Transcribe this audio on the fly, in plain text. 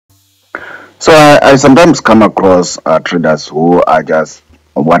So I sometimes come across traders who are just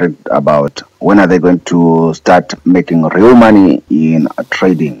worried about when are they going to start making real money in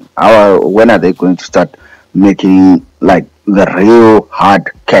trading. When are they going to start making like the real hard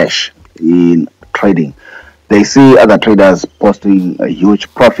cash in trading? They see other traders posting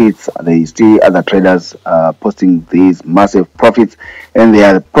huge profits. They see other traders posting these massive profits, and they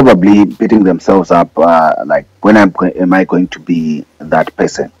are probably beating themselves up. Like, am I going to be that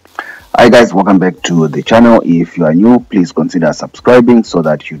person? Hi guys, welcome back to the channel. If you are new, please consider subscribing so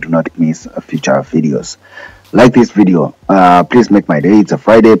that you do not miss future videos. Like this video, please make my day. It's a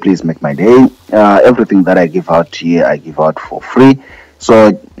Friday, please make my day. Everything that I give out here, I give out for free.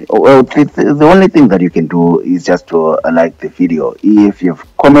 So the only thing that you can do is just to like the video. If you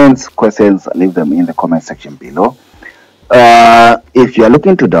have comments, questions, leave them in the comment section below. If you are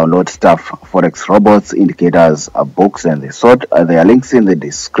looking to download stuff, Forex robots, indicators, books, and the sort, there are links in the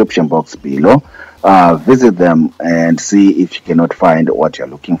description box below. Visit them and see if you cannot find what you're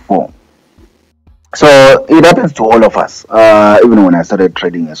looking for. So it happens to all of us. Even when I started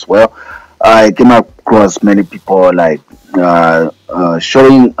trading as well, I came across many people like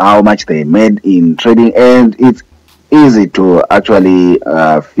showing how much they made in trading, and it's easy to actually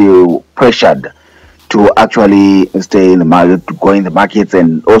feel pressured to actually stay in the market, to go in the markets,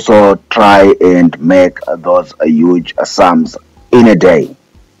 and also try and make those huge sums in a day.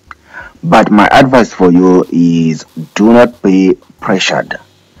 But my advice for you is do not be pressured.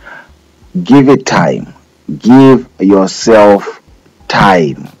 Give it time. Give yourself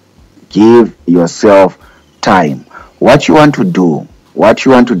time. Give yourself time. What you want to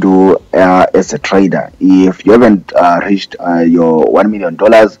do as a trader, if you haven't reached your $1 million,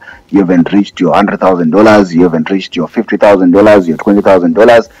 you haven't reached your $100,000, you haven't reached your $50,000, your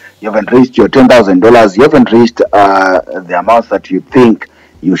 $20,000, you haven't reached your $10,000, you haven't reached the amounts that you think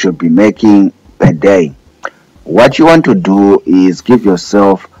you should be making per day. What you want to do is give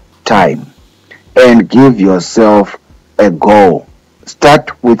yourself time and give yourself a goal.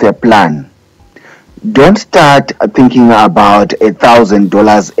 Start with a plan. Don't start thinking about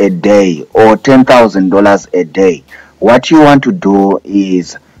 $1,000 a day or $10,000 a day. What you want to do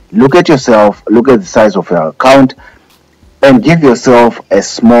is look at yourself, look at the size of your account, and give yourself a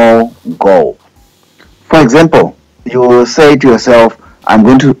small goal. For example, you will say to yourself, I'm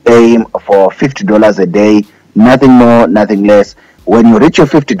going to aim for $50 a day, nothing more, nothing less. When you reach your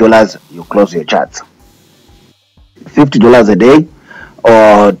 $50, you close your charts. $50 a day,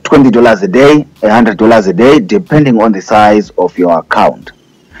 or $20 a day, $100 a day, depending on the size of your account.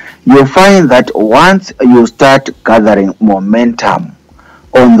 You'll find that once you start gathering momentum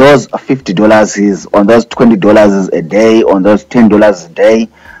on those $50, on those $20 a day, on those $10 a day,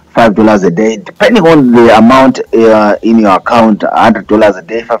 $5 a day, depending on the amount in your account, $100 a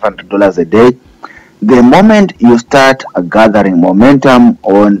day, $500 a day, the moment you start gathering momentum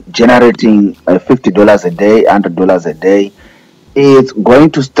on generating $50 a day, $100 a day, it's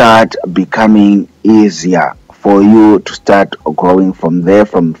going to start becoming easier for you to start growing from there.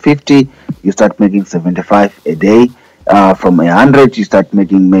 From 50, you start making 75 a day. From 100, you start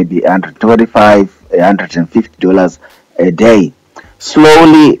making maybe $125, $150 a day.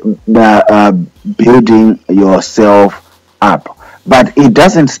 Slowly building yourself up. But it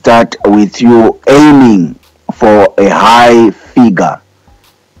doesn't start with you aiming for a high figure.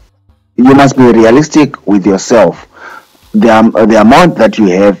 You must be realistic with yourself. The amount that you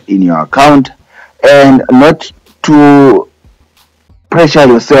have in your account, and not to pressure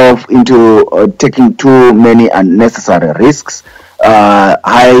yourself into taking too many unnecessary risks,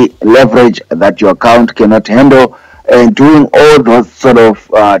 high leverage that your account cannot handle, and doing all those sort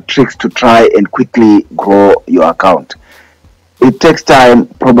of tricks to try and quickly grow your account. It takes time.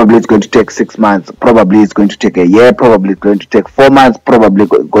 Probably it's going to take 6 months, probably it's going to take a year, probably it's going to take 4 months, probably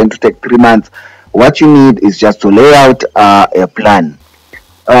going to take 3 months. What you need is just to lay out a plan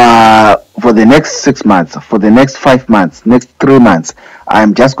for the next 6 months, for the next 5 months, next 3 months.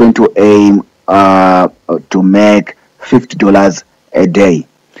 I'm just going to aim to make $50 a day.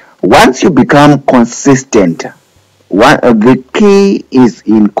 Once you become consistent, the key is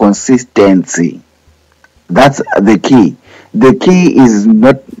in consistency. That's the key. The key is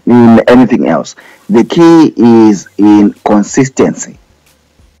not in anything else. The key is in consistency.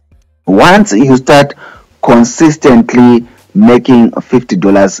 Once you start consistently making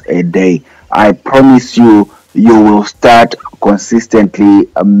 $50 a day, I promise you, you will start consistently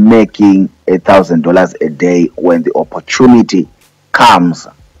making $1,000 a day when the opportunity comes.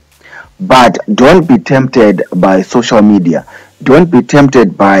 But don't be tempted by social media. Don't be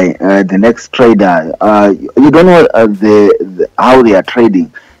tempted by the next trader. You don't know how they are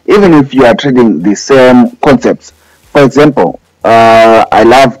trading. even if you are trading the same concepts. For example, I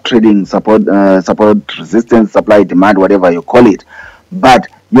love trading support, resistance, supply, demand, whatever you call it, but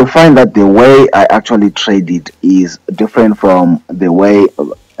you'll find that the way I actually trade it is different from the way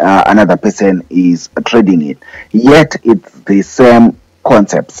another person is trading it, yet it's the same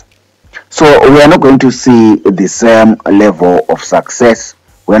concepts. So we are not going to see the same level of success.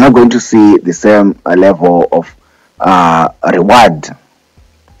 We are not going to see the same level of reward.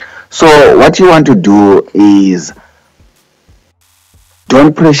 So what you want to do is,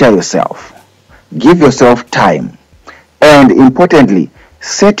 don't pressure yourself. Give yourself time. And importantly,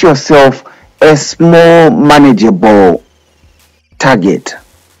 set yourself a small manageable target.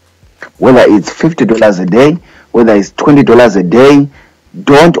 Whether it's $50 a day, whether it's $20 a day,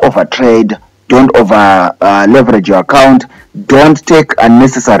 don't overtrade, don't over leverage your account, don't take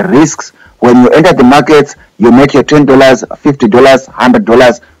unnecessary risks. When you enter the markets, you make your $10, $50,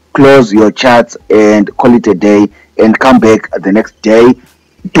 $100, close your charts and call it a day, and come back the next day,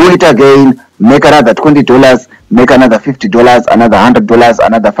 do it again, make another $20, make another $50, another $100,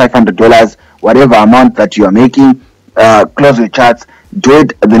 another $500, whatever amount that you are making, close your charts, do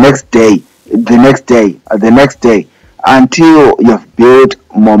it the next day, the next day, the next day, until you've built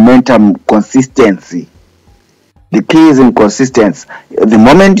momentum consistency. The key is in consistency. The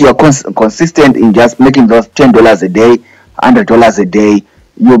moment you're consistent in just making those $10 a day, $100 a day,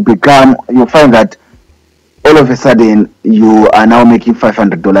 you find that all of a sudden you are now making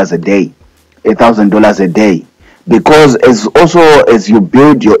 $500 a day, $1,000 a day, because as you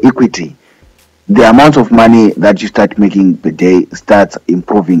build your equity, the amount of money that you start making per day starts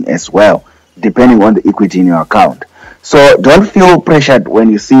improving as well, depending on the equity in your account. So don't feel pressured when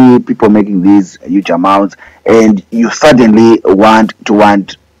you see people making these huge amounts and you suddenly want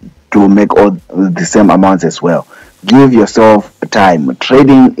to make all the same amounts as well. Give yourself time.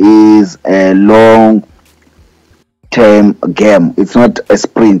 Trading is a long term game. It's not a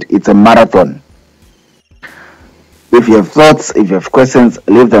sprint, it's a marathon. If you have thoughts, if you have questions,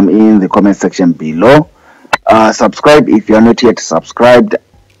 leave them in the comment section below. Subscribe if you are not yet subscribed.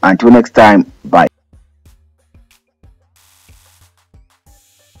 Until next time, bye.